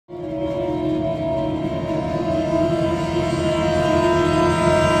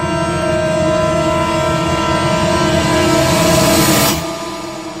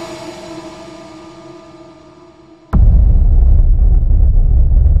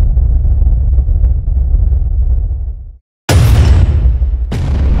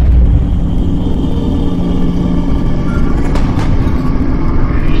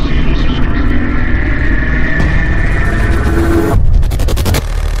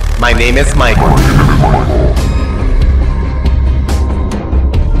name is Michael.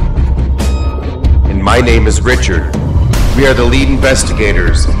 And my name is Richard. We are the lead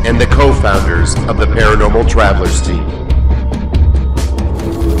investigators and the co-founders of the Paranormal Travelers team.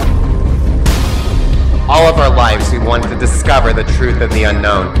 All of our lives we want to discover the truth of the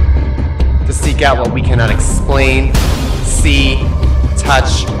unknown, to seek out what we cannot explain, see,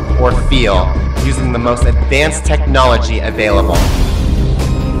 touch, or feel using the most advanced technology available.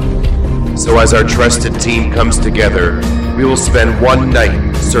 So as our trusted team comes together, we will spend one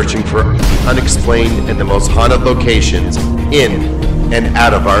night searching for the unexplained and the most haunted locations in and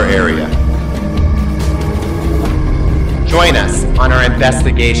out of our area. Join us on our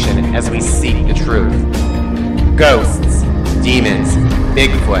investigation as we seek the truth. Ghosts, demons,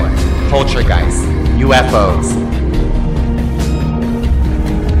 Bigfoot, poltergeists, UFOs.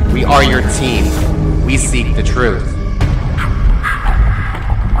 We are your team. We seek the truth.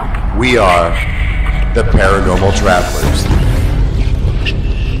 We are the Paranormal Travelers.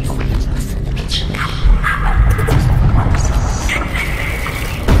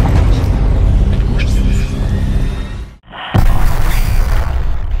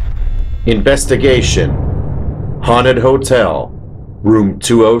 Investigation. Haunted Hotel, Room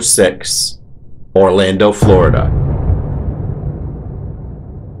 206, Orlando, Florida.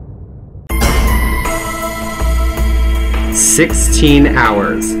 "16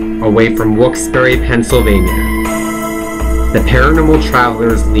 hours away from Wilkes-Barre, Pennsylvania. The Paranormal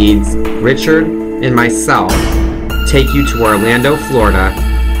Travelers leads Richard and myself take you to Orlando, Florida,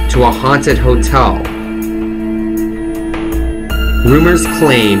 to a haunted hotel. Rumors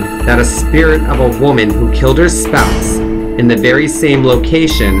claim that a spirit of a woman who killed her spouse in the very same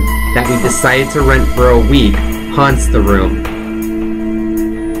location that we decided to rent for a week haunts the room.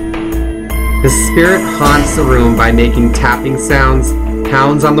 The spirit haunts the room by making tapping sounds,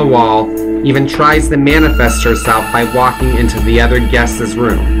 pounds on the wall, even tries to manifest herself by walking into the other guest's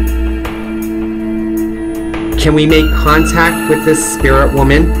room. Can we make contact with this spirit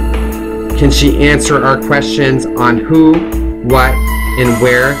woman? Can she answer our questions on who, what, and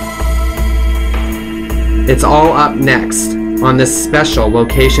where? It's all up next on this special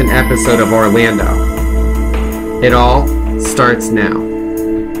location episode of Orlando. It all starts now.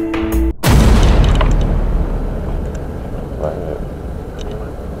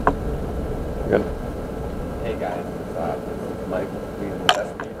 Hey guys, this is Mike, lead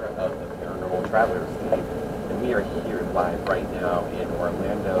investigator of the Paranormal Travelers team, and we are here live right now in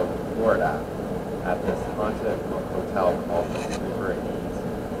Orlando, Florida, at this haunted hotel called the Super Ease.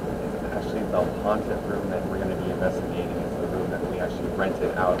 It's actually the haunted room that we're going to be investigating. It's the room that we actually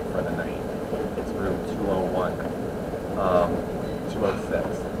rented out for the night. It's room 201,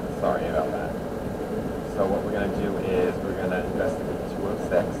 206. Sorry about that. So what we're going to do is we're going to investigate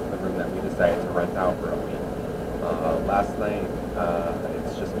 206, the room that we decided to rent out for a week. Last night,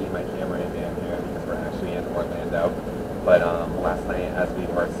 it's just me and my cameraman here because we're actually in Orlando. But last night, as we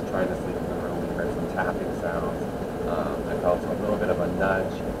were trying to sleep in the room, we heard some tapping sounds. I felt a little bit of a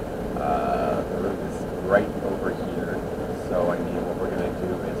nudge. The room is right over here. So I mean, what we're going to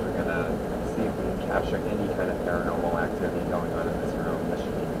do is we're going to see if we can capture any kind of paranormal activity going on in this room. This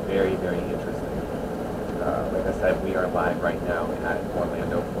should be very, very interesting. Like I said, we are live right now at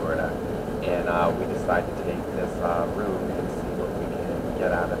Orlando, Florida, and we decided to take this room and see what we can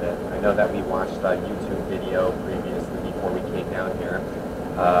get out of it. I know that we watched a YouTube video previously before we came down here.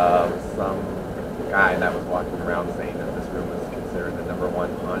 Some guy that was walking around saying that this room was considered the #1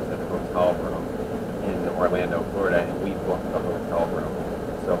 haunted hotel room in Orlando, Florida, and we booked the hotel room.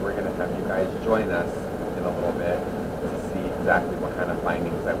 So we're going to have you guys join us in a little bit to see exactly what kind of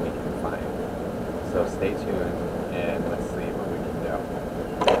findings that we can find. So stay tuned and let's see what we can do.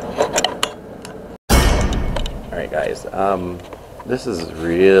 All right, guys. This is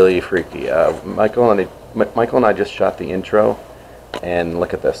really freaky. Michael and I just shot the intro, and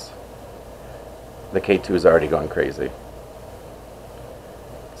look at this. The K2 is already gone crazy.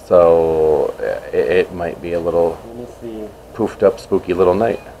 So it might be a little poofed up, spooky little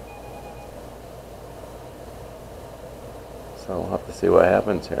night. So we'll have to see what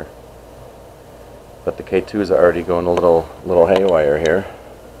happens here. But the K2 is already going a little haywire here.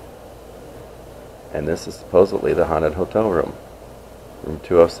 And this is supposedly the haunted hotel room, room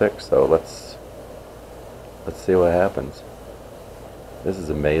 206. So let's see what happens. This is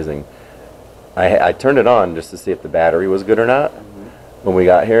amazing. I turned it on just to see if the battery was good or not when we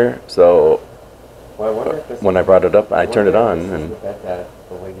got here. So well, I wonder if this when I brought it up, I turned it on, and the bed that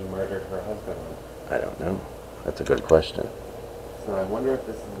the lady murdered her husband on. I don't know. That's a good question. So I wonder if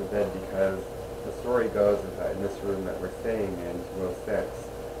this is the bed because the story goes is that in this room that we're staying in, 206,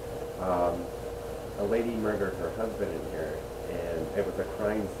 A lady murdered her husband in here, and it was a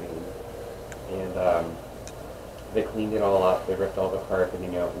crime scene. And they cleaned it all up. They ripped all the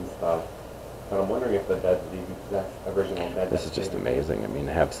carpeting out and stuff. But I'm wondering if the bed's the exact original bed. This is just amazing. I mean,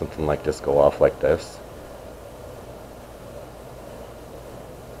 to have something like this go off like this.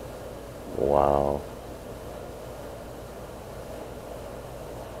 Wow.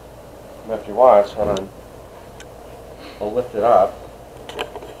 Now if you watch, hold on. I'll lift it up.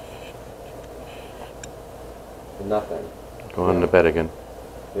 Nothing. Go on to bed again.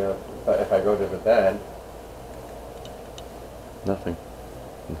 Yeah, but if I go to the bed, Nothing.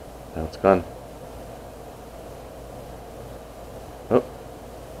 Now it's gone. Oh.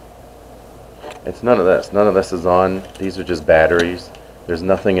 It's none of this. None of this is on. These are just batteries. There's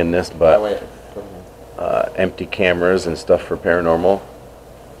nothing in this but wait. empty cameras and stuff for paranormal.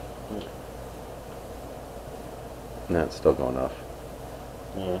 No, it's still going off.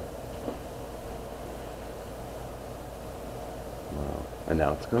 Yeah. Wow. And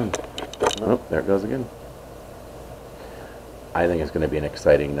now it's gone. Oh, there it goes again. I think it's going to be an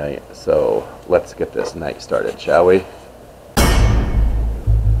exciting night. So let's get this night started, shall we?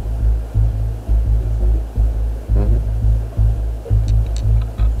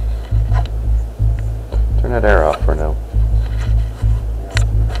 Turn that air off for now.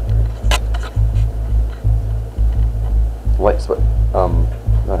 Light switch. Go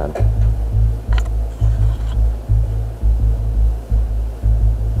ahead.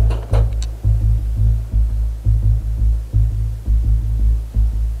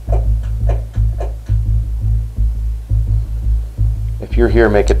 If you're here,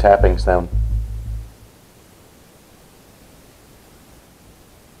 make a tapping sound.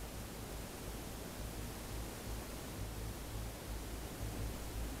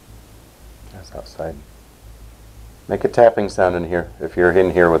 That's outside. Make a tapping sound in here, if you're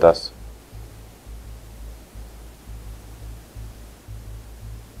in here with us.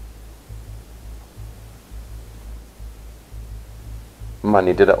 Come on,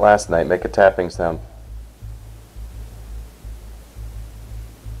 you did it last night. Make a tapping sound.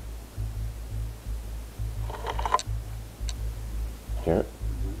 Hear it?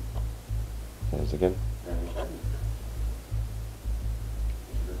 There's again.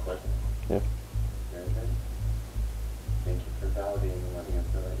 Yeah. Very good. Thank you for validating and letting us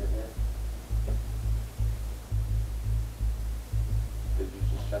know that you're here. Did you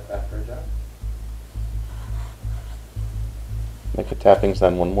just shut that fridge up? Make a tapping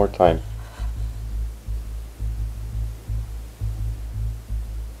sound one more time.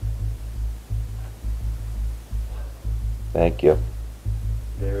 Thank you.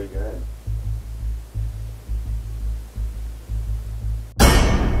 Very good.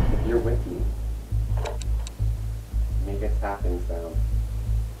 If you're with me, make a tapping sound.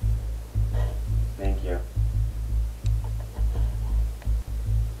 Thank you.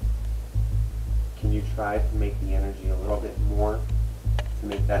 Can you try to make the energy a little bit more to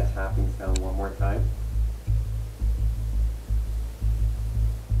make that tapping sound one more time?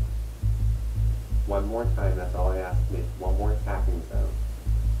 One more time, that's all I ask. Make one more tapping sound.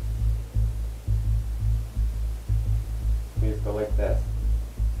 Please go like this.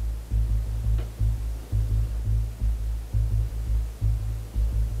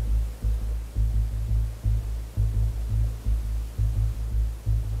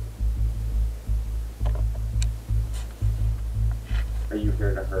 Are you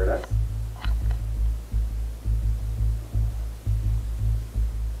here to hurt us?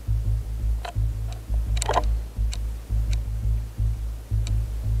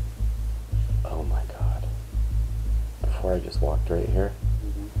 Oh my God. Before I just walked right here,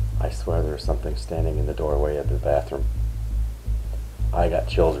 I swear there was something standing in the doorway of the bathroom. I got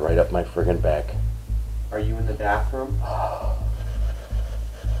chills right up my friggin' back. Are you in the bathroom?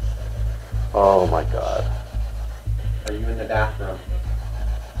 Oh my God. Are you in the bathroom?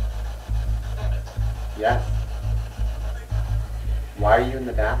 Yes. Why are you in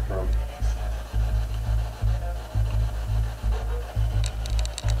the bathroom?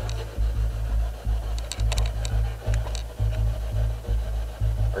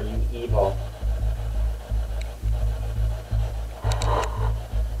 Are you evil?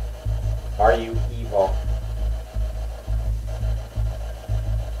 Are you evil?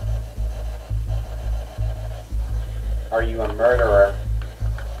 Are you a murderer?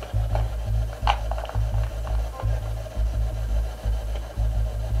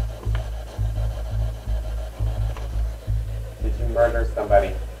 Did you murder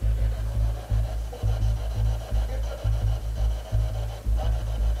somebody?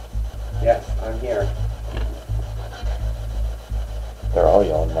 Yes, I'm here. They're all now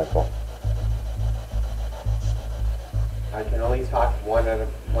yelling, Michael. I can only talk one to a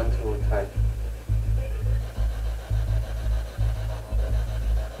time.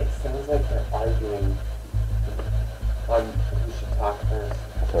 It sounds like they're arguing on who should talk first.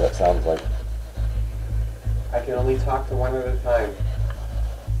 That's what it sounds like. I can only talk to one at a time.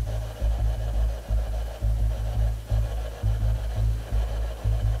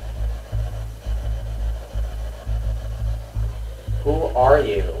 Who are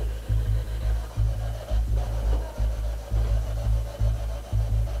you?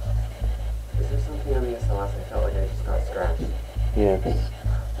 Is there something on the SLS? I felt like I just got scratched. Yeah,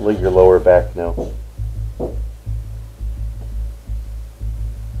 leave your lower back now.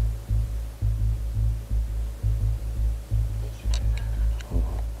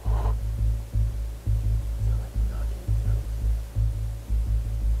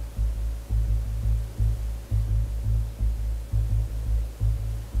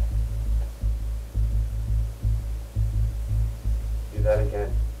 Do that again.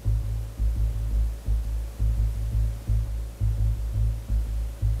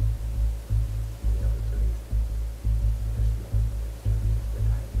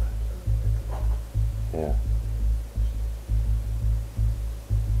 Yeah.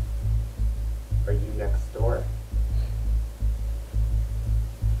 Are you next door?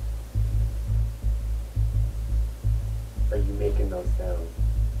 Are you making those sounds?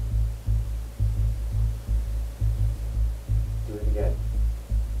 Do it again.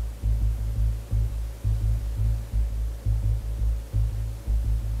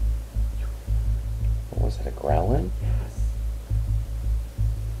 What was it, a growling? Yes.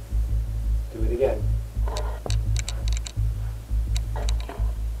 Do it again.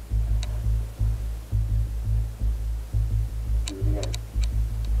 Do it again.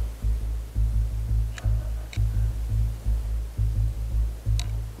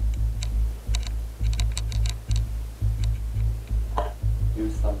 Do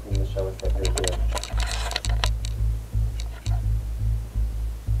something to show us that you're here.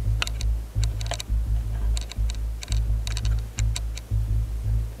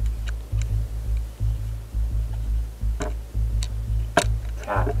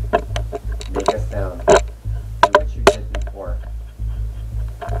 Tap. Make a sound. Do what you did before.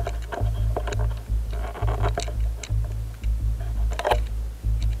 I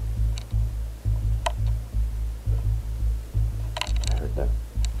heard that.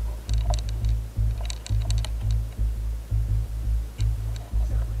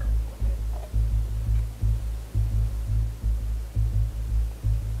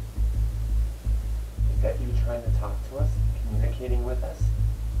 Is that you trying to talk to us? Communicating with us?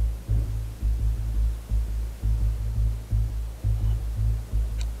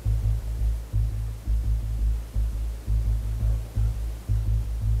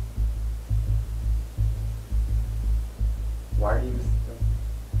 Why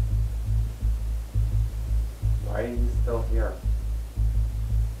are you still here?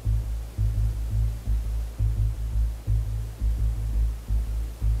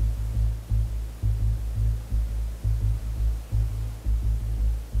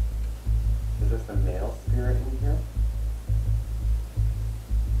 Is this a male spirit in here?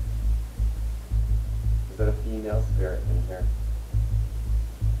 Is it a female spirit in here?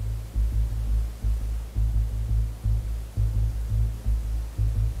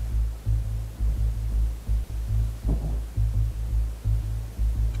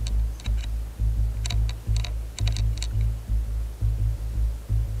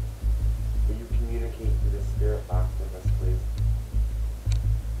 Will you communicate through the spirit box with us, please?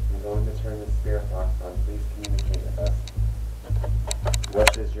 I'm going to turn the spirit box on. Please communicate with us.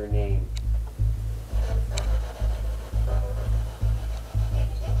 What is your name?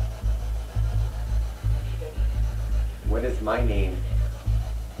 What is my name?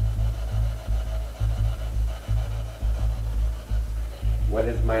 What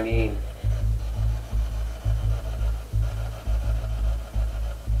is my name?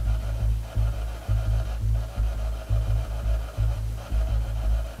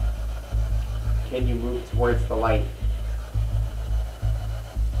 Can you move towards the light?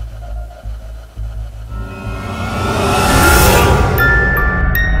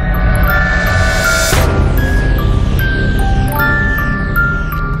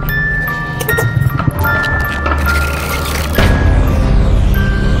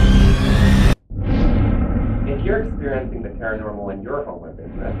 If you're experiencing the paranormal in your home or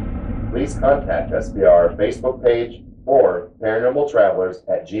business, please contact us via our Facebook page or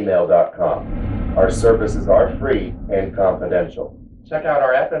paranormaltravelers@gmail.com. Our services are free and confidential. Check out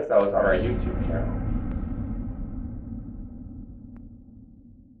our episodes on our YouTube channel.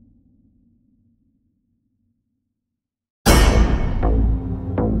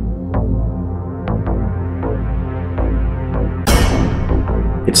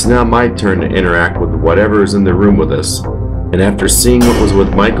 It's now my turn to interact with whatever is in the room with us, and after seeing what was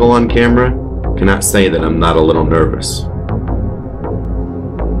with Michael on camera, cannot say that I'm not a little nervous.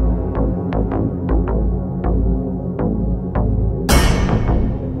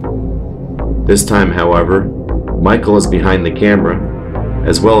 This time, however, Michael is behind the camera,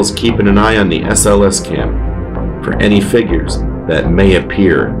 as well as keeping an eye on the SLS cam for any figures that may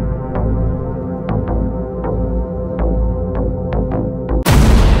appear.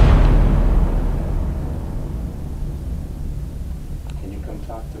 Can you come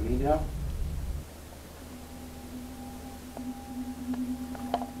talk to me now?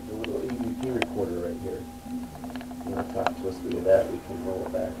 The little EVP recorder right here. You want to talk to us via that? We can roll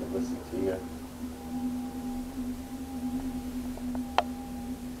it back and listen to you.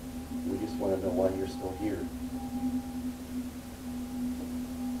 We just want to know why you're still here.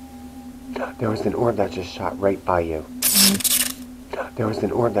 There was an orb that just shot right by you. There was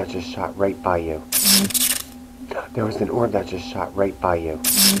an orb that just shot right by you. There was an orb that just shot right by you.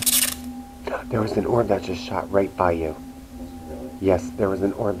 There was an orb that just shot right by you. Really? Yes, there was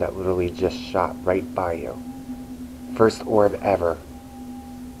an orb that literally just shot right by you. First orb ever.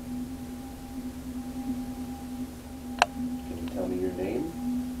 Can you tell me your name?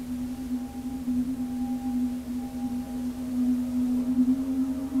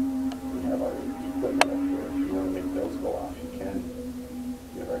 We have our equipment up here. If you want to make those go off, you can.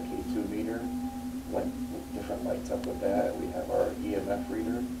 We have our K2 meter, like different lights up with that. We have our EMF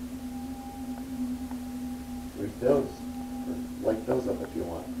reader. Read those. Or light those up if you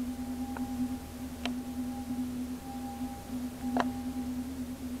want.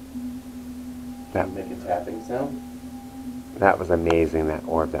 That, Make a tapping sound. that was amazing, that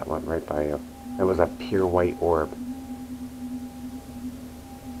orb that went right by you. It was a pure white orb. Can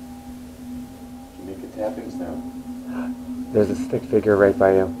you make a tapping sound? There's a stick figure right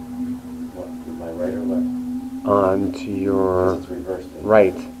by you. What, with my right or left? On to your Because it's reversed.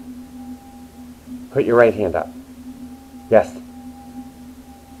 right. Put your right hand up. Yes.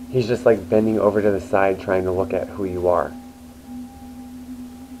 He's just like bending over to the side trying to look at who you are.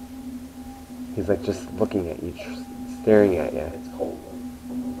 He's like just looking at you, staring at you. It's cold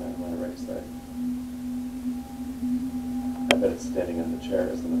on my right side. I bet it's standing on the chair,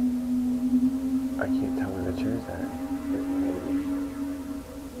 isn't it? I can't tell where the chair's at.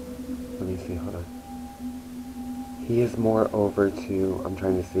 Let me see, hold on. He is more over to, I'm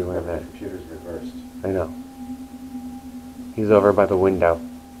trying to see where The that. computer's reversed. I know. He's over by the window.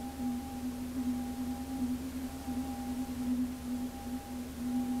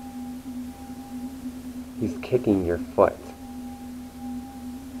 He's kicking your foot.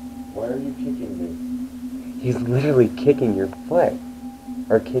 Why are you kicking me? He's literally kicking your foot.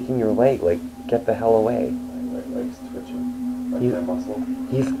 Or kicking your leg, like, get the hell away. My right leg's twitching. Like You- that muscle.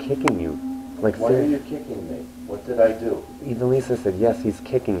 He's kicking you. Like, Why are you kicking me? What did I do? even Lisa said, yes, he's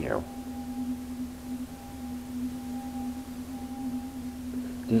kicking you.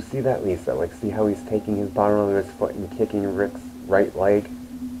 Do you see that, Lisa? Like, see how he's taking his bottom of his foot and kicking Rick's right leg?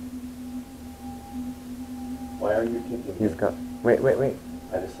 Why are you kicking He's me? got... Wait.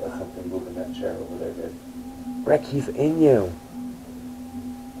 I just saw something move in that chair over there, dude. Rick, he's in you.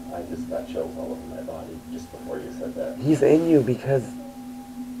 I just got chills all over my body just before you said that. He's in you because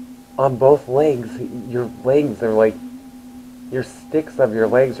on both legs, your legs are like... Your sticks of your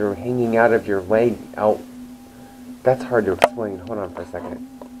legs are hanging out of your leg out. That's hard to explain. Hold on for a second.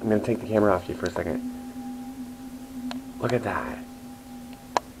 I'm going to take the camera off you for a second. Look at that.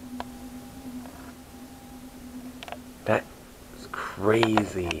 That is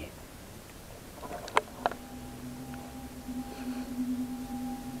crazy.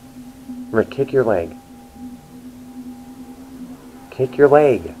 Rick, kick your leg. Kick your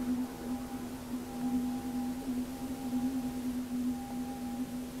leg.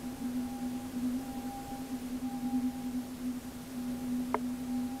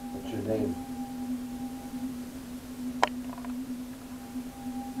 What's your name?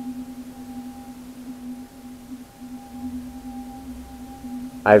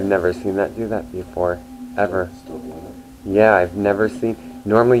 I've never seen that do that before. Ever. Still doing it. Yeah, I've never seen...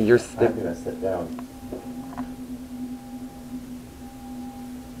 Normally your stick... I'm gonna sit down.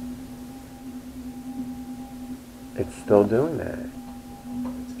 It's still doing that.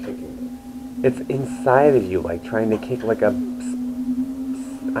 It's kicking me. It's inside of you, like trying to kick like a...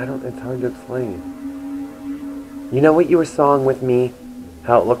 I don't... It's hard to explain. You know what you were sawing with me?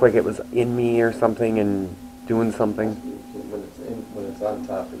 How it looked like it was in me or something and doing something? When it's on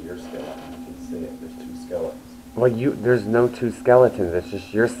top of your skeleton, you can see it. There's two skeletons. Well, there's no two skeletons. It's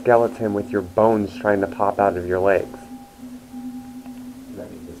just your skeleton with your bones trying to pop out of your legs. Let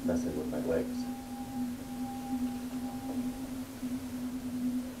me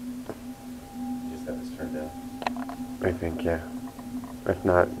I think, yeah. If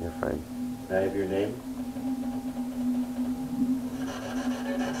not, you're fine. Can I have your name?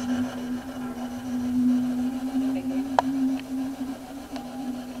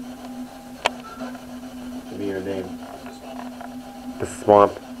 Give me your name. The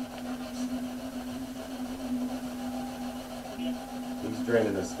swamp. He's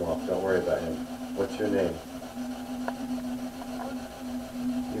draining the swamp. Don't worry about him. What's your name?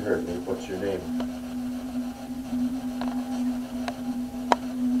 You heard me. What's your name?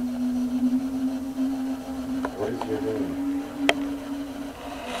 What is your name?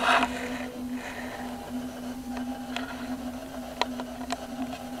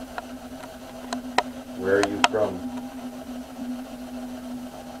 Where are you from?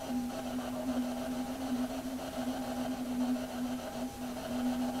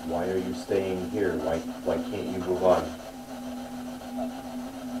 Why are you staying here? Why can't you move on?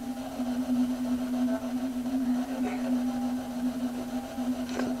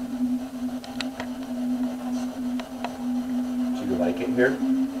 Do you like it here?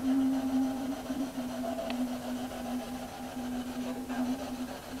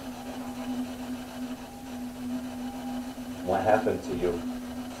 What happened to you?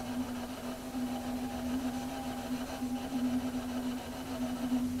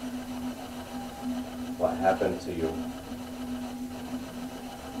 What happened to you?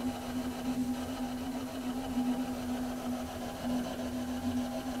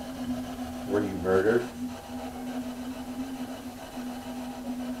 Were you murdered?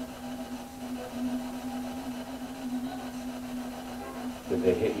 Did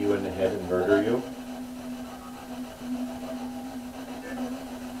they hit you in the head and murder you?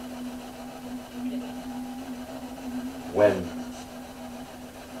 When? Is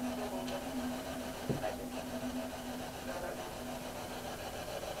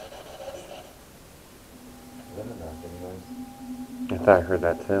that a knocking noise? I thought I heard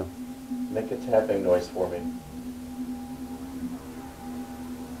that too. Make a tapping noise for me.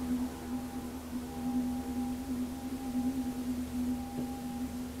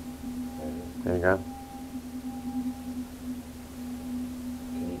 There you go.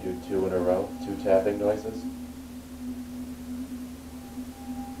 Can you do 2 in a row? 2 tapping noises?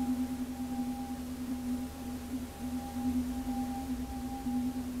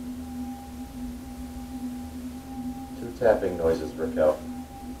 Tapping noises, Raquel.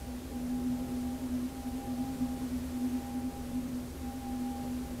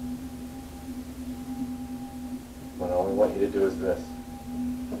 What I only want you to do is this.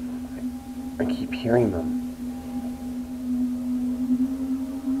 I keep hearing them.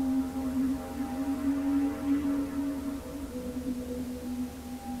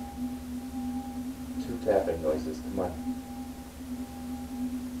 Two tapping noises, come on.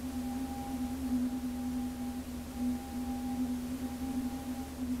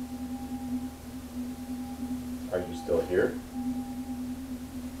 Are you still here?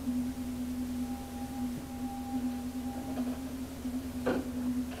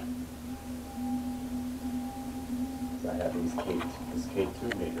 I have this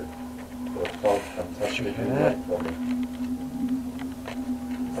K2 meter. So it's called, I'm touching it right for me.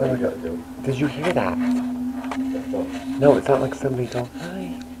 That's all you gotta do. Did you hear that? That's all. No, it's not like somebody going,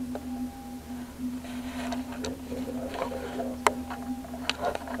 hi.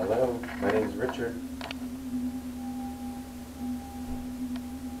 Hello, my name's Richard.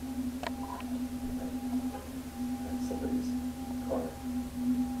 That's somebody's car.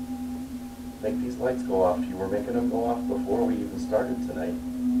 Make these lights go off. You were making them go off before we even started tonight,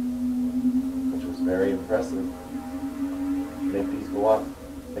 which was very impressive. Make these go off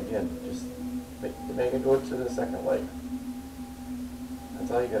again. Just make it go to the second light.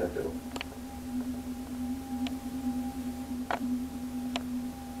 That's all you gotta do.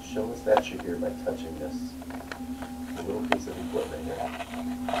 Show us that you're here by touching this little piece of equipment here.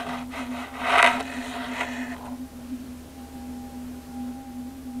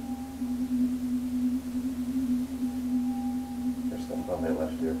 There's something on my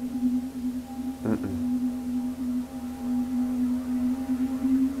left ear.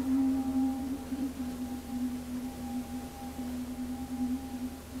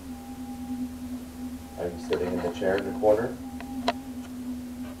 Are you sitting in the chair in the corner?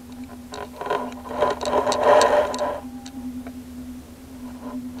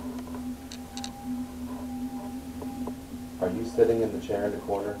 Are you sitting in the chair in the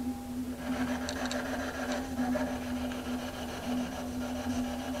corner?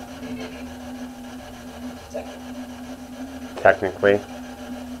 Technically.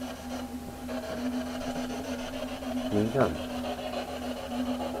 What are you doing?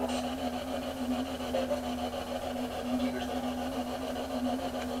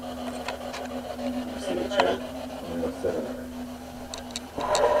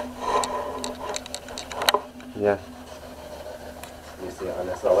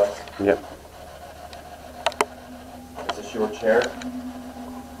 Yep. Is this your chair?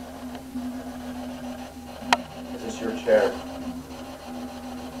 Is this your chair?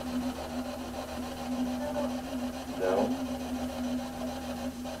 No?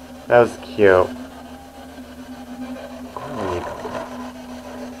 That was cute. Great.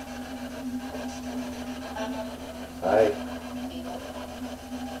 Hi.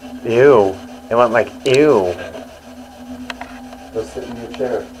 Ew. It went like, ew. Go sit in your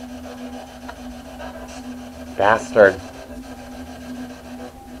chair. Bastard.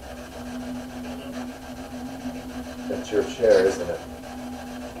 That's your chair, isn't it?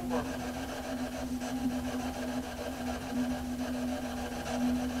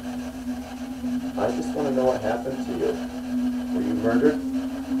 I just want to know what happened to you. Were you murdered?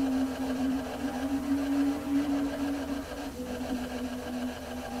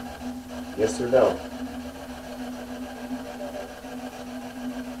 Yes or no?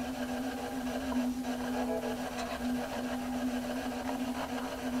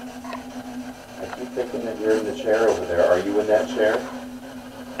 I keep thinking that you're in the chair over there. Are you in that chair?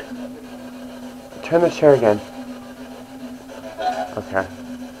 Turn the chair again. Okay.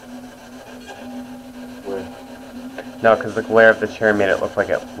 Where? No, because the glare of the chair made it look like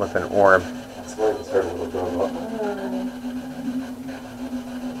it was an orb. That's why I just heard a little girl go, "Ah."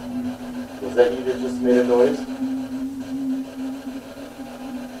 Was that you that just made a noise?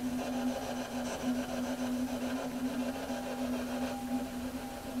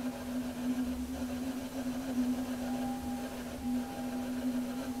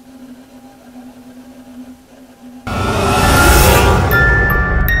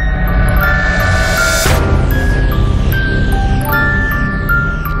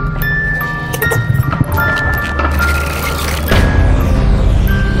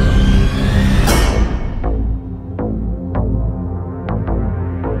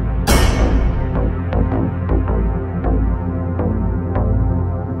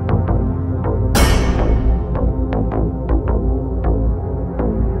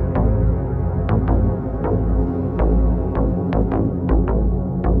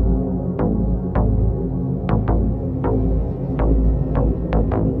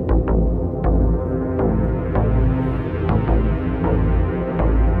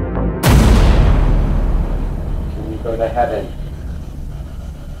 Go to heaven.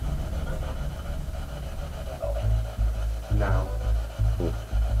 No.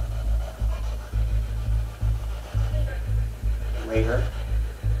 Later.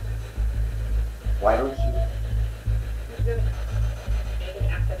 Why don't you?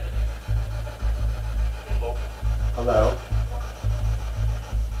 Hello?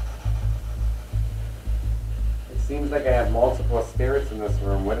 It seems like I have multiple spirits in this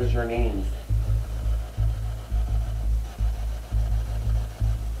room. What is your name?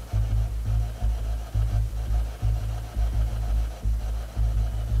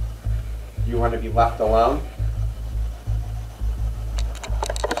 Do you want to be left alone?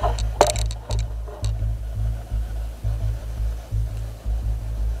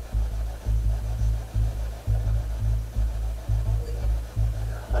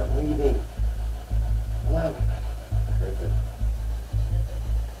 I'm leaving. Hello?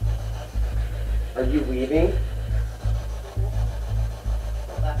 Are you leaving?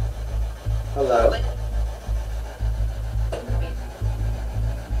 Hello?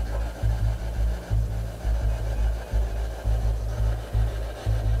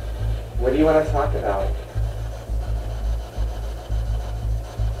 What do you want to talk about?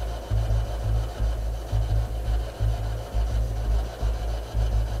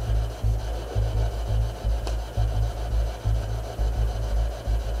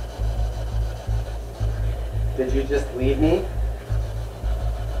 Did you just leave me?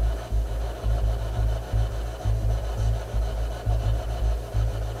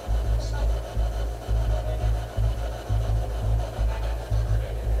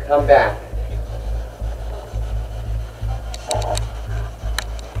 Come back.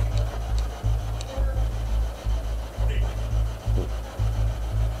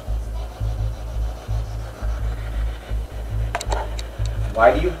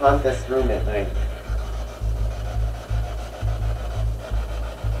 Why do you haunt this room at night?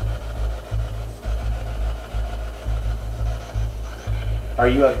 Are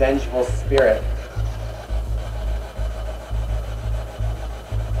you a vengeful spirit?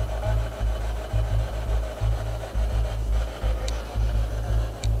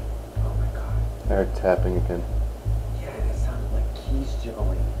 Oh my god. I heard tapping again. Yeah, it sounded like keys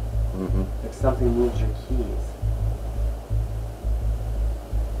jiggling. Mm-hmm. Like something moved your keys.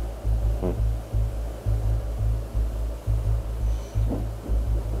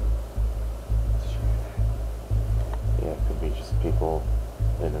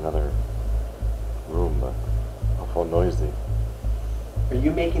 in another room, but awful noisy. Are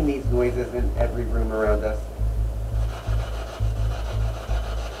you making these noises in every room around us?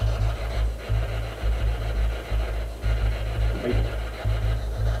 Wait.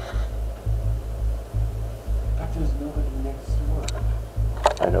 But there's nobody next door.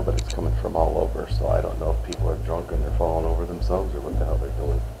 I know, but it's coming from all over, so I don't know if people are drunk and they're falling over themselves or what the hell they're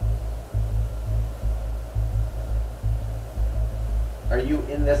doing. Are you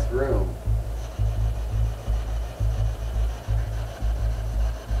in this room?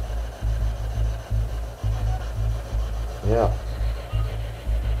 Yeah.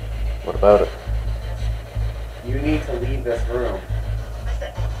 What about it? You need to leave this room.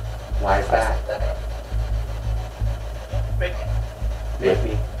 Why is that? Make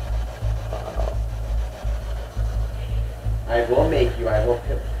me. I will make you. I will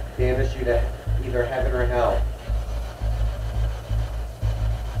banish you to either heaven or hell.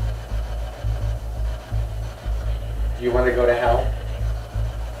 Do you want to go to hell?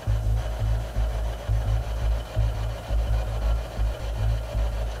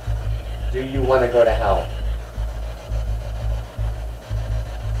 Do you want to go to hell?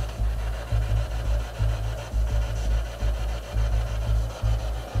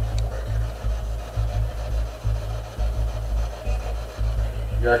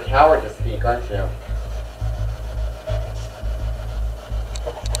 You're a coward to speak, aren't you?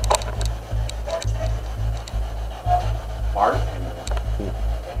 Bartender?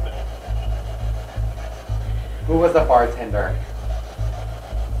 Who was the bartender?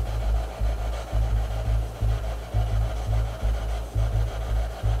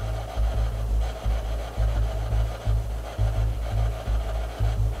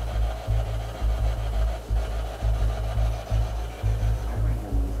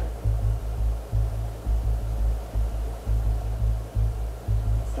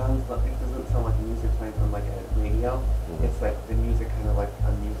 It doesn't sound like music playing from like a radio. Mm-hmm. It's like the music kind of like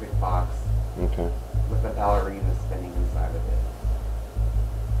a music box Okay. with a ballerina spinning inside of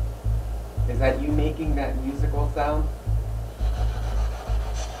it. Is that you making that musical sound?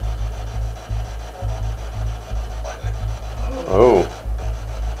 Oh.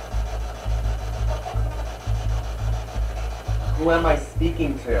 Who am I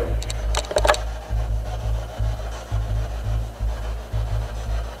speaking to?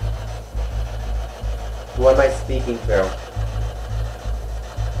 Who am I speaking to?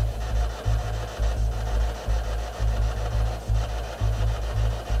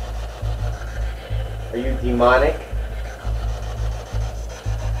 Are you demonic?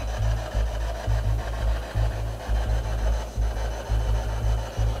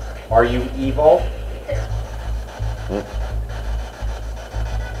 Are you evil? Hmm.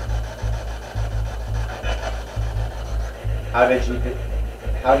 How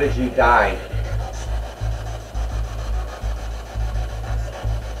did you die?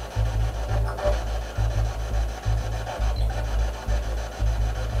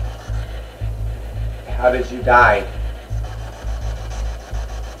 How did you die?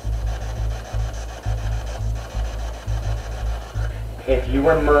 If you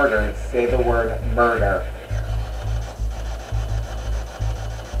were murdered, say the word murder.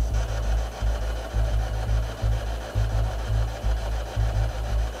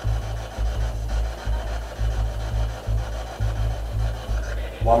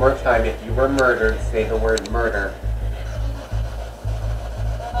 One more time, if you were murdered, say the word murder.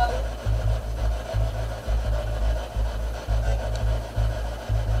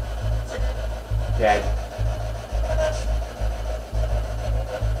 Dead.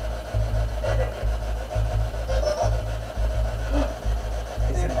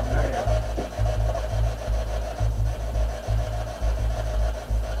 Is it murder?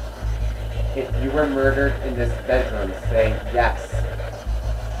 If you were murdered in this bedroom, say yes.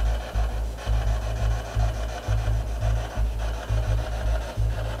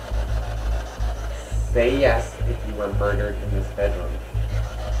 Say yes if you were murdered in this bedroom.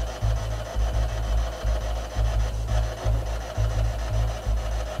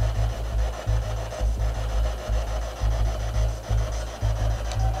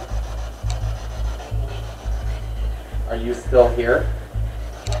 Are you still here?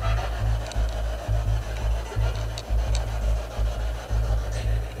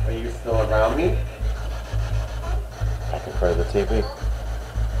 Are you still around me? Back in front of the TV.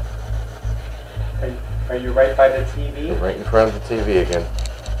 Are you right by the TV? You're right in front of the TV again.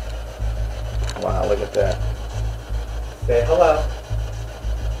 Wow, look at that. Say hello.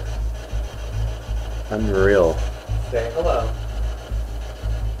 Unreal. Say hello.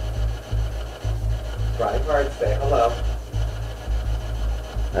 Try hard, say hello.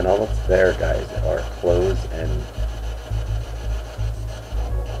 And all that's there, guys, are clothes and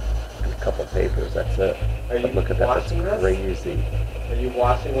a couple papers. That's it. Are you But look at that. That's watching us? crazy. Are you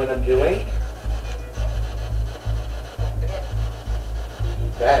watching what I'm doing?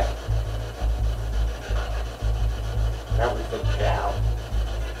 Okay. That was a cow.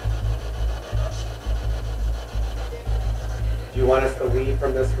 Do you want us to leave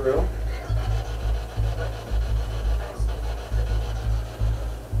from this room?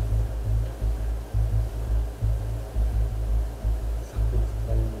 Something's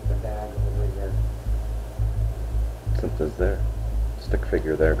playing with the bag over here. Something's there. Stick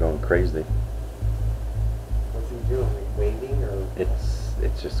figure there going crazy. What's he doing? Like waving or?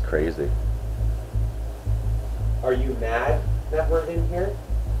 It's just crazy. Are you mad that we're in here?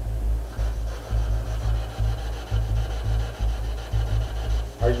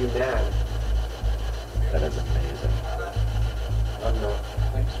 Are you mad? That is amazing. I'm not.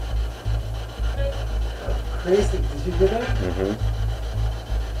 Crazy. Did you hear that? Mm-hmm.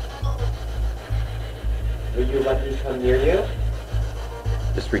 Will you let me come near you?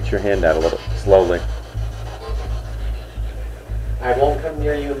 Just reach your hand out a little, slowly. I won't come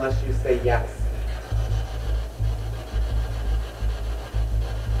near you unless you say yes.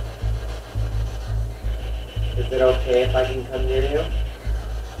 Is it okay if I can come near you?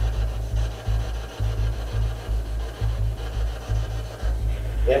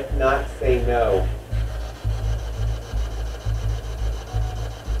 If not, say no.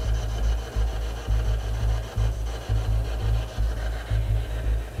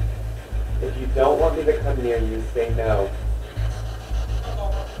 If you don't want me to come near you, say no.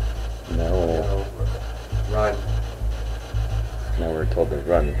 No. No. Run. Now we're told to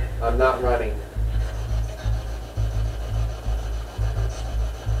run. I'm not running.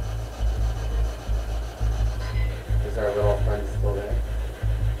 Is our little friend still there?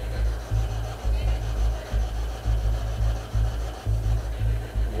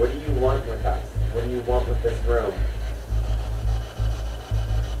 What do you want with us? What do you want with this room?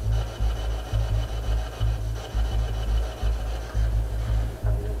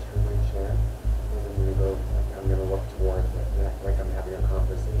 I'm going to turn my chair and I'm going to go, I'm going to look towards it and act like I'm having a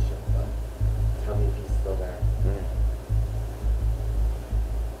conversation. But tell me if he's still there. Mm.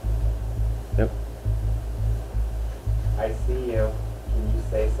 Yep. I see you. Can you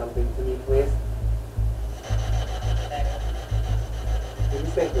say something to me, please? Can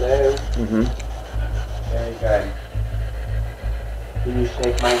you say hello? Mm-hmm. Very good. Can you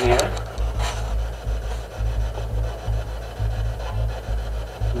shake my hand?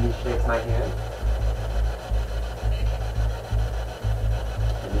 Can you shake my hand?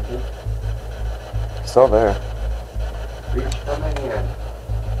 Anything? Still there. Reach for my hand.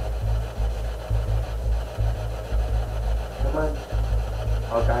 Come on.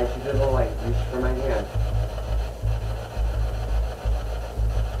 I'll guide you to the light. Reach for my hand.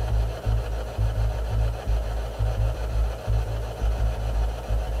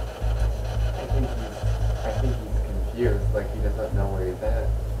 I think he's confused, like he doesn't know where he's at.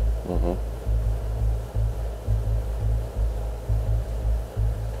 Mm-hmm.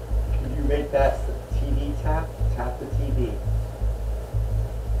 Could you make that TV tap? Tap the TV.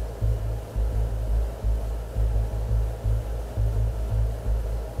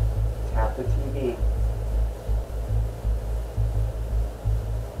 Tap the TV.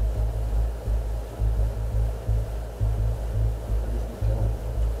 What is he doing?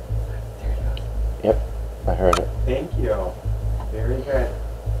 There he goes. Yep. I heard it. Thank you. Very good.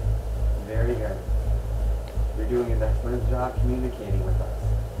 Very good. You're doing an excellent job communicating with us.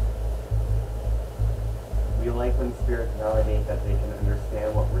 We like when spirits validate that they can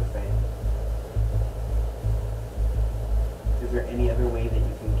understand what we're saying. Is there any other way that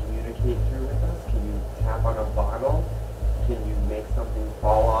you can communicate through with us? Can you tap on a bottle? Can you make something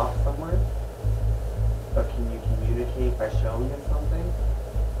fall off somewhere? But can you communicate by showing us something?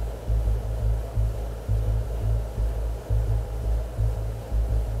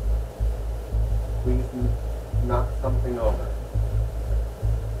 Please knock something over.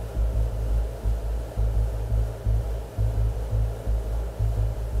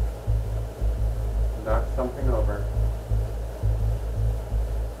 Knock something over.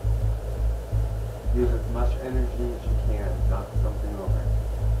 Use as much energy as you can. Knock something over.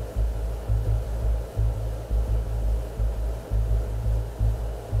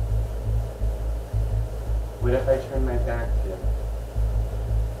 What if I turn my back to you?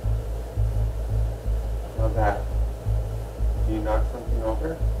 How's that? Do you knock something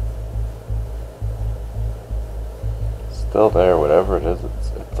over? Still there, whatever it is.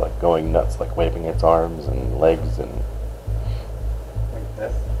 It's like going nuts, like waving its arms and legs and Like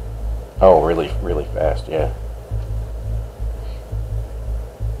this? Oh, really, really fast, yeah.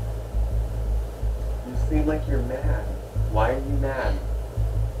 You seem like you're mad. Why are you mad?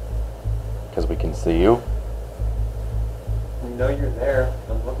 Because we can see you. You know you're there.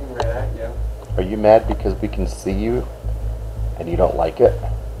 I'm looking right at you. Are you mad because we can see you and you don't like it?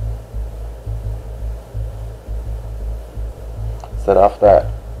 Set off that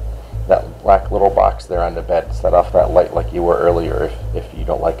black little box there on the bed. Set off that light like you were earlier if you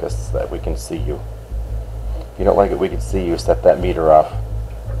don't like us, that we can see you. If you don't like it, we can see you. Set that meter off.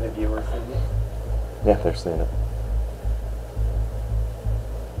 Are the viewers seeing it? Yeah, they're seeing it.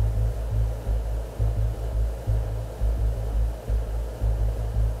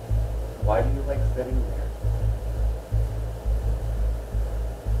 Why do you like sitting there?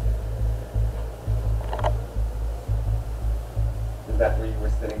 Is that where you were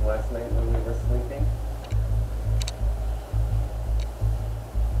sitting last night when you were sleeping?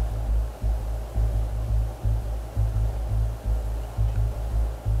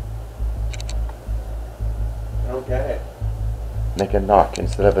 I don't get it. Make a knock.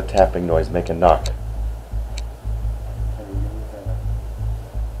 Instead of a tapping noise, make a knock. Can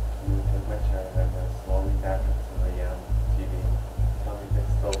you take my chair and I'm going to slowly back up to the TV. Tell me if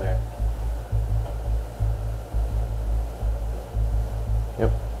it's still there.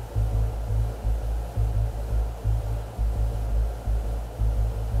 Yep.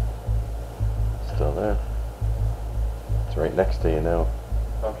 Still there. It's right next to you now.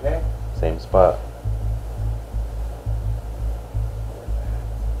 Okay. Same spot.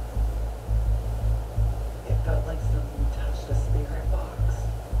 It felt like something touched a spirit box.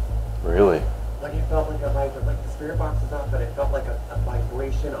 Really? Like it felt like a vibration, like the spirit box is off, but it felt like a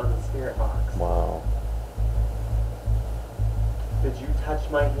vibration on the spirit box. Wow. Did you touch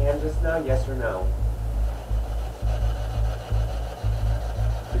my hand just now? Yes or no?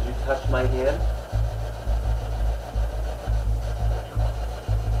 Did you touch my hand?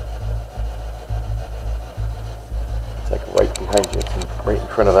 It's like right behind you. It's right in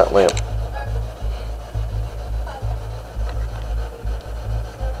front of that lamp.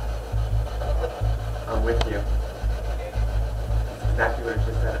 I'm with you. That's exactly what it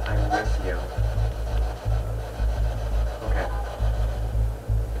just said. I'm with you. Okay.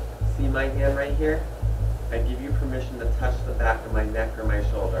 See my hand right here? I give you permission to touch the back of my neck or my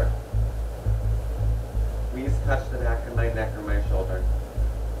shoulder. Please touch the back of my neck or my shoulder.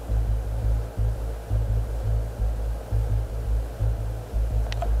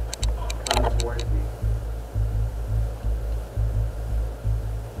 Come towards me.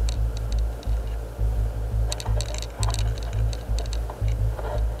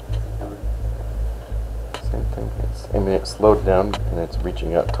 Same thing. It slowed down and it's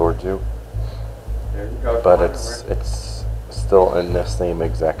reaching out towards you. There you go. But Come on it's still in the same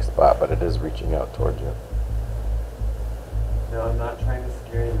exact spot, but it is reaching out towards you. No, I'm not trying to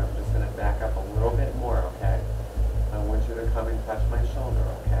scare you. I'm just going to back up a little bit more, okay? I want you to come and touch my shoulder,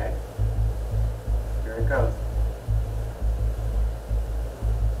 okay? Here it goes.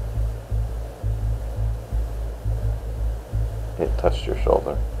 It touched your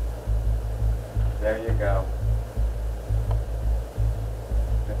shoulder. There you go.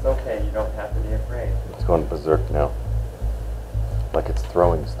 It's okay. You don't have to be afraid. It's going berserk now. Like it's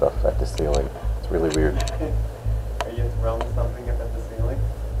throwing stuff at the ceiling. It's really weird. Are you throwing something up at the ceiling?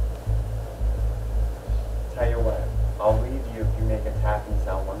 Tell you what. I'll leave you if you make a tapping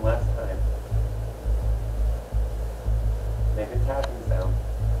sound one last time. Make a tapping sound.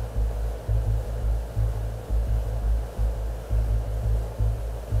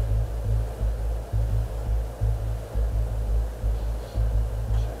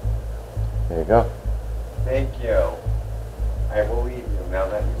 There you go. Thank you. I will leave you now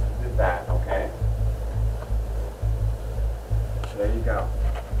that you did that, okay? There you go.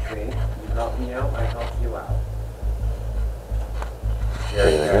 See? You helped me out, I helped you out.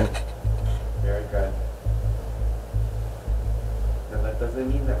 Very Breathing good. Very good. Now that doesn't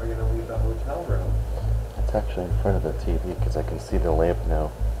mean that we're going to leave the hotel room. It's actually in front of the TV because I can see the lamp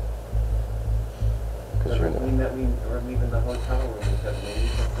now. Because you're Doesn't mean that we're leaving the hotel room because maybe you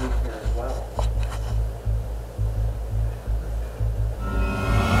can sleep here as well.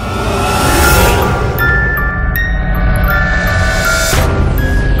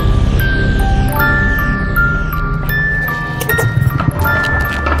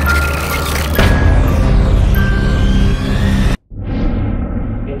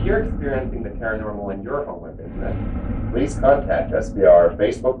 If you're experiencing the paranormal in your home or business, Please contact us via our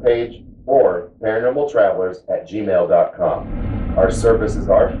Facebook page or paranormaltravelers@gmail.com. Our services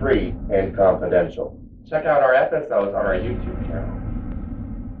are free and confidential. check out our episodes on our YouTube channel.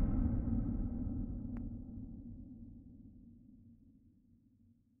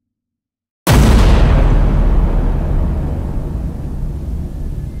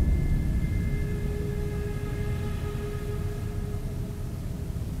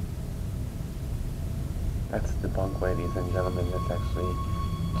 That's the bunk, ladies and gentlemen. That's actually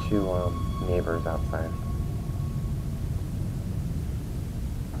two neighbors outside.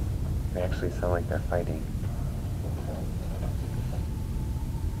 They actually sound like they're fighting.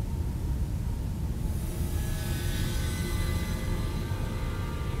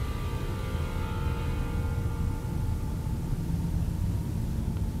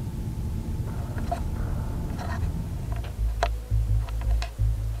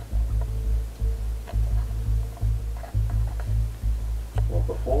 Well,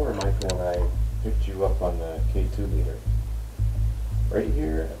 before Michael and I picked you up on the K2 meter, right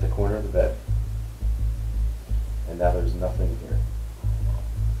here at the corner of the bed, and now there's nothing here.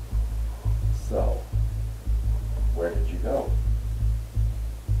 So, where did you go?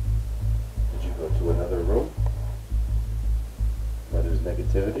 Did you go to another room where there's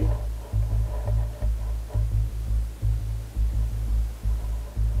negativity?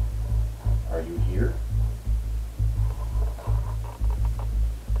 Are you here?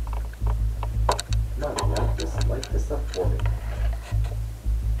 Come on, light this up for me.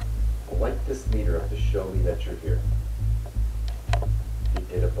 Light this meter up to show me that you're here. You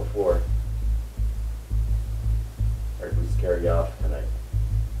did it before. Or did we scare you off tonight?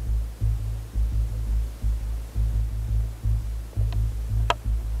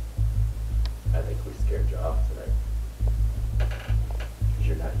 I think we scared you off tonight. Because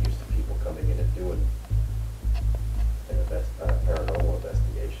you're not used to people coming in and doing paranormal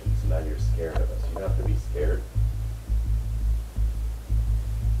investigations. So now you're scared of us. You don't have to be scared.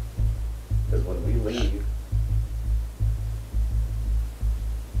 Because when we leave,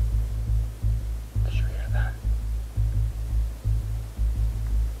 Did you hear that?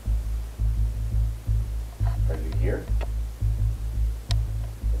 are you here?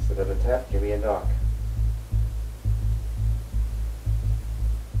 Instead of a tap, give me a knock.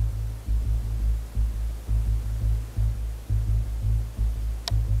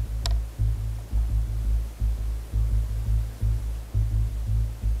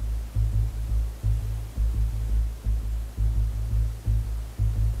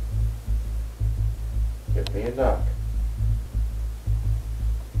 Give me a knock.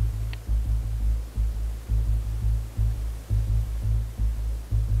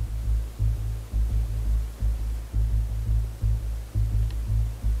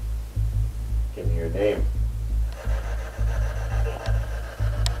 Give me your name.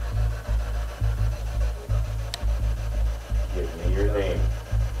 Give me your name.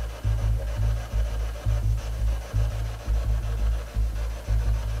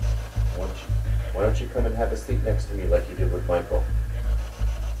 Why don't you come and have a seat next to me like you did with Michael?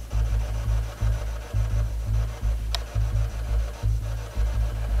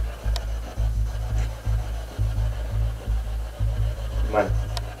 Come on.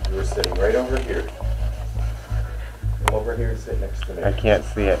 You were sitting right over here. Come over here and sit next to me. I can't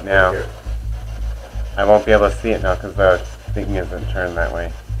see it now. Here. I won't be able to see it now because the thing isn't turned that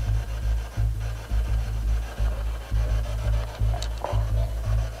way.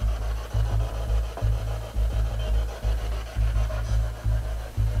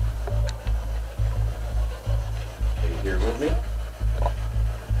 Are you here with me?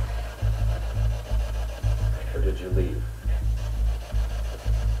 Or did you leave?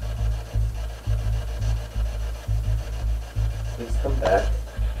 Please come back.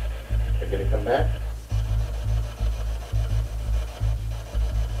 Are you gonna come back?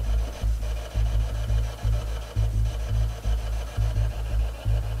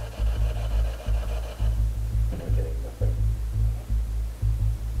 I'm getting nothing.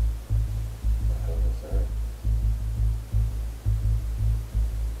 Oh, sorry.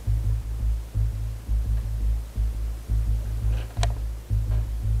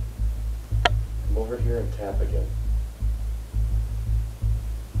 Come over here and tap again.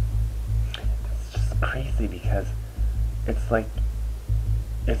 It's just crazy because it's like,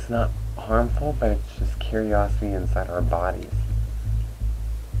 it's not harmful, but it's just curiosity inside our bodies.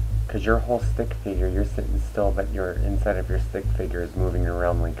 Because your whole stick figure, you're sitting still, but your inside of your stick figure is moving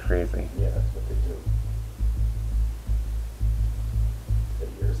around like crazy. Yeah, that's what they do. But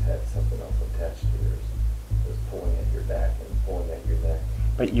yours had something else attached to yours. It was pulling at your back and pulling at your neck.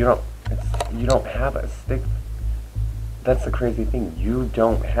 But you don't have a stick. That's the crazy thing. You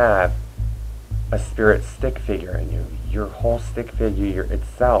don't have a spirit stick figure in you. Your whole stick figure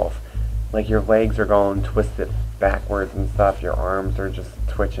itself, like your legs are going twisted backwards and stuff. Your arms are just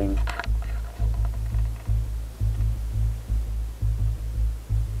twitching.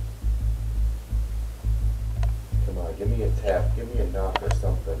 Come on, give me a tap, give me a knock or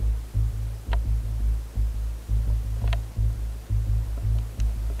something.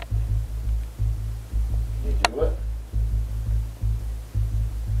 Can you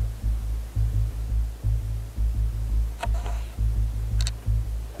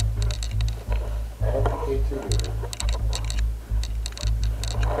to you.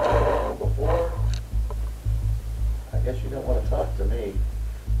 Before, I guess you don't want to talk to me.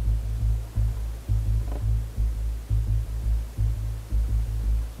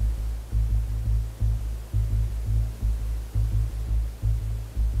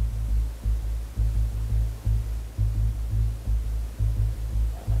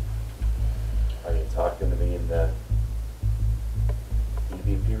 Are you talking to me in the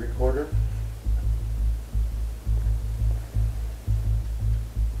EVP recorder?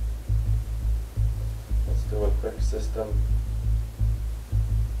 Let's do a quick system.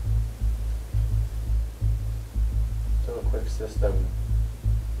 Do a quick system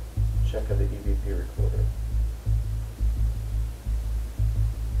check of the EVP recorder.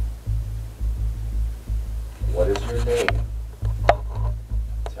 What is your name?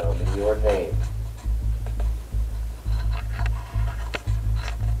 Tell me your name.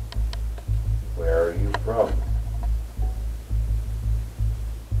 Where are you from?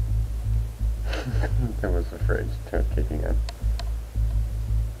 There was the fridge kicking in.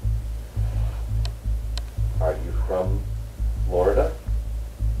 Are you from Florida?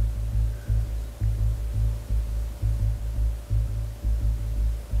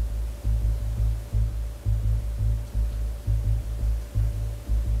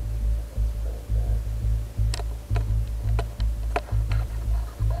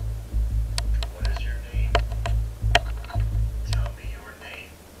 What is your name? Tell me your name.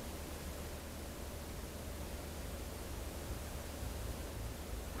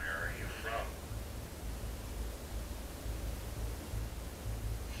 Where are you from?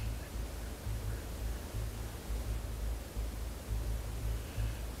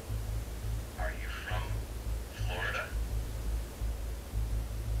 Are you from Florida?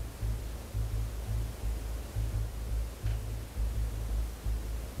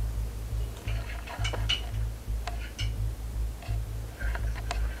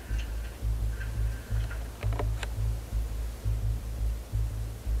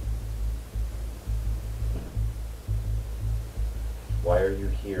 Why are you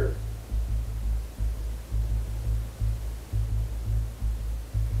here?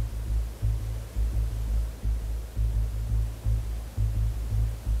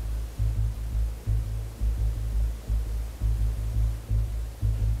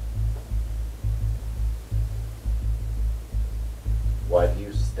 Why do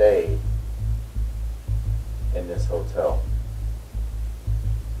you stay in this hotel?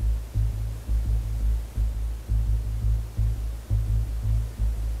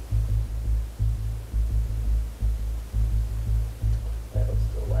 That was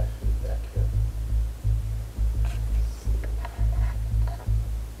still live feedback here.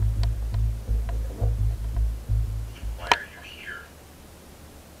 Come on. Why are you here?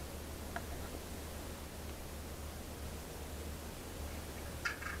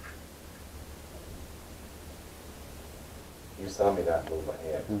 You saw me not move my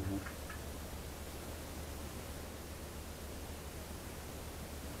hand. Mm-hmm.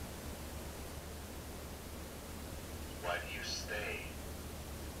 Why do you stay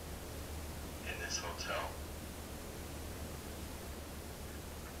in this hotel?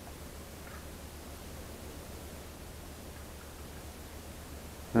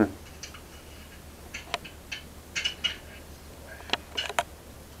 Hmm.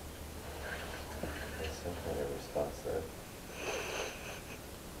 There's some kind of response there.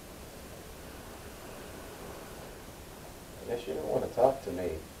 I guess you don't want to talk to me.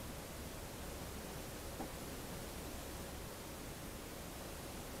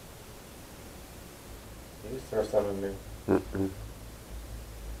 Can you just throw some in me? Mm-mm.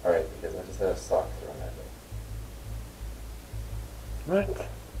 Alright, because I just had a sock thrown at me. What?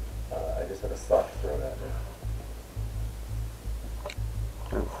 I just had a sock thrown at me.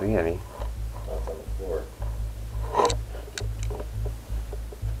 I don't see any. Oh, it's on the floor.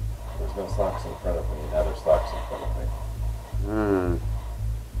 There's no socks in front of me. Now there's socks in front of me. Hmm.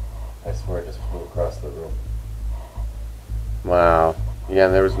 I swear it just flew across the room. Wow. Yeah,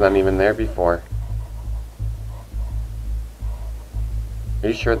 there was none even there before. Are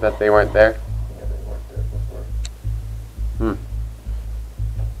you sure that they weren't there? Yeah, they weren't there before. Hmm.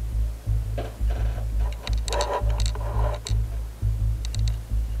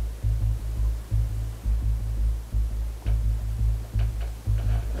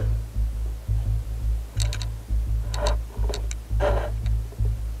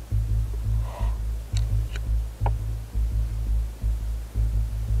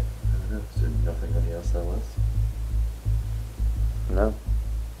 Is there nothing on the outside list? No.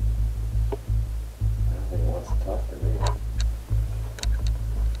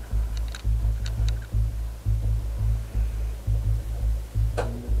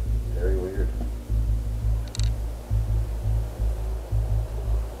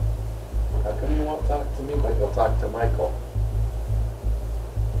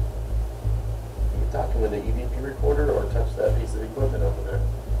 talking to the EVP recorder or touch that piece of equipment over there?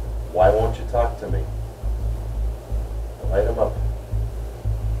 Why won't you talk to me? Light them up.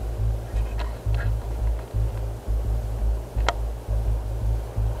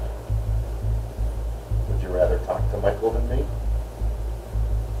 Would you rather talk to Michael than me?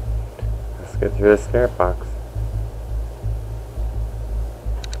 Let's get through the spirit box.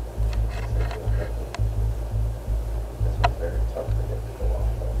 This was very tough to get to go off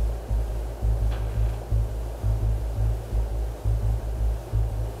though.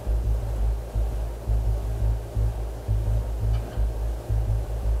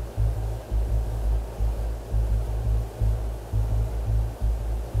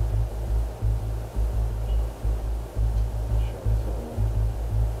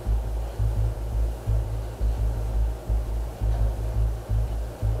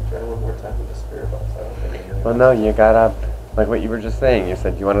 Try one more time with the spirit box. I don't think anything Well, no, you gotta, like what you were just saying. You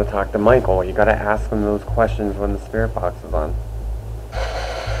said you want to talk to Michael. You gotta ask him those questions when the spirit box is on.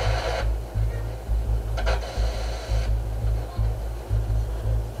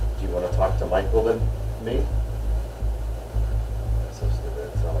 Do you want to talk to Michael than me? That's so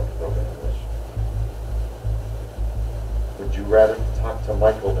stupid. It's not like broken English. Would you rather talk to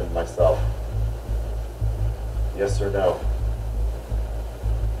Michael than myself? Yes or no?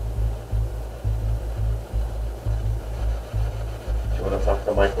 Do you want to talk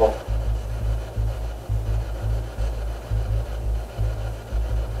to Michael?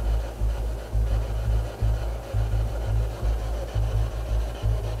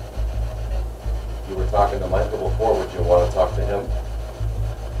 You were talking to Michael before. Would you want to talk to him?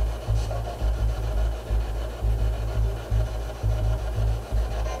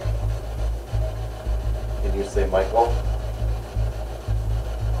 Can you say Michael?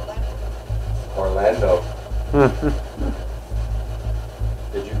 Orlando.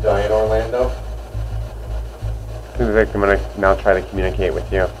 Did you die in Orlando? Seems like I'm gonna now try to communicate with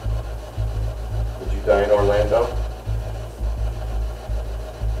you. Did you die in Orlando?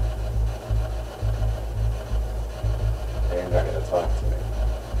 Now you're not going to talk to me.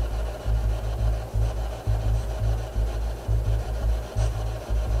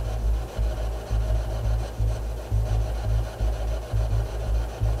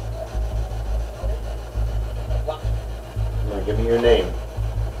 Now give me your name.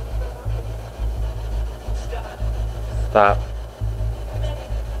 Stop.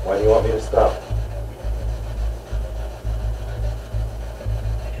 Why do you want me to stop?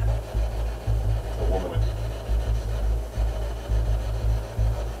 It's a woman.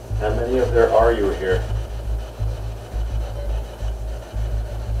 How many of there are you here?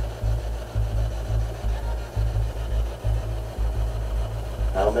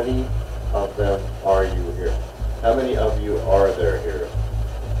 How many of them are you here? How many of you are there here?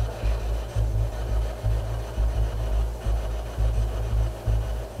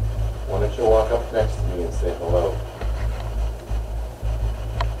 Why don't you walk up next to me and say hello?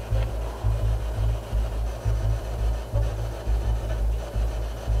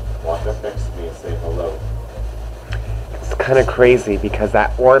 Walk up next to me and say hello. It's kind of crazy because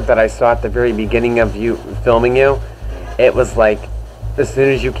that orb that I saw at the very beginning of you filming you, it was like as soon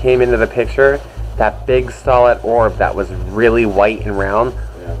as you came into the picture, that big solid orb that was really white and round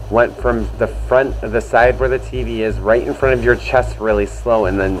went from the front of the side where the TV is right in front of your chest really slow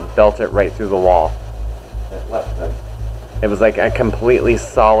and then built it right through the wall. It left then. It was like a completely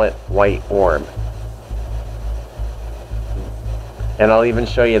solid white orb. And I'll even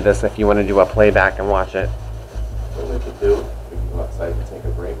show you this if you want to do a playback and watch it. What we could do, we can go outside and take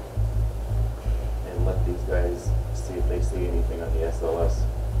a break and let these guys see if they see anything on the SLS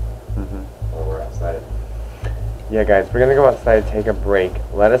while we're outside. Yeah, guys, we're gonna go outside and take a break.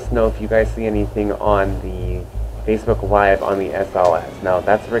 Let us know if you guys see anything on the Facebook Live on the SLS. Now,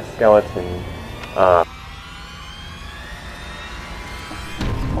 that's Rick Skeleton.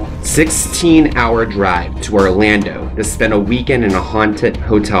 16-hour drive to Orlando to spend a weekend in a haunted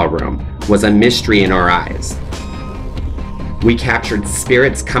hotel room was a mystery in our eyes. We captured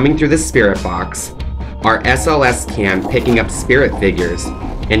spirits coming through the spirit box, our SLS cam picking up spirit figures,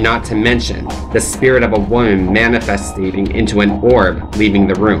 and not to mention the spirit of a woman manifesting into an orb leaving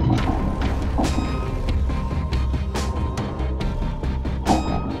the room.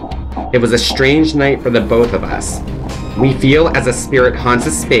 It was a strange night for the both of us. We feel as a spirit haunts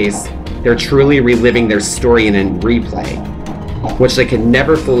a space, they're truly reliving their story in a replay, which they could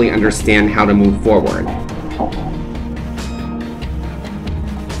never fully understand how to move forward.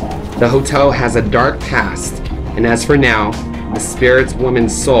 The hotel has a dark past, and as for now, the spirit's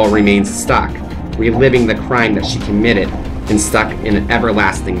woman's soul remains stuck, reliving the crime that she committed and stuck in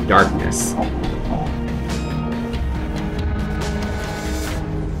everlasting darkness.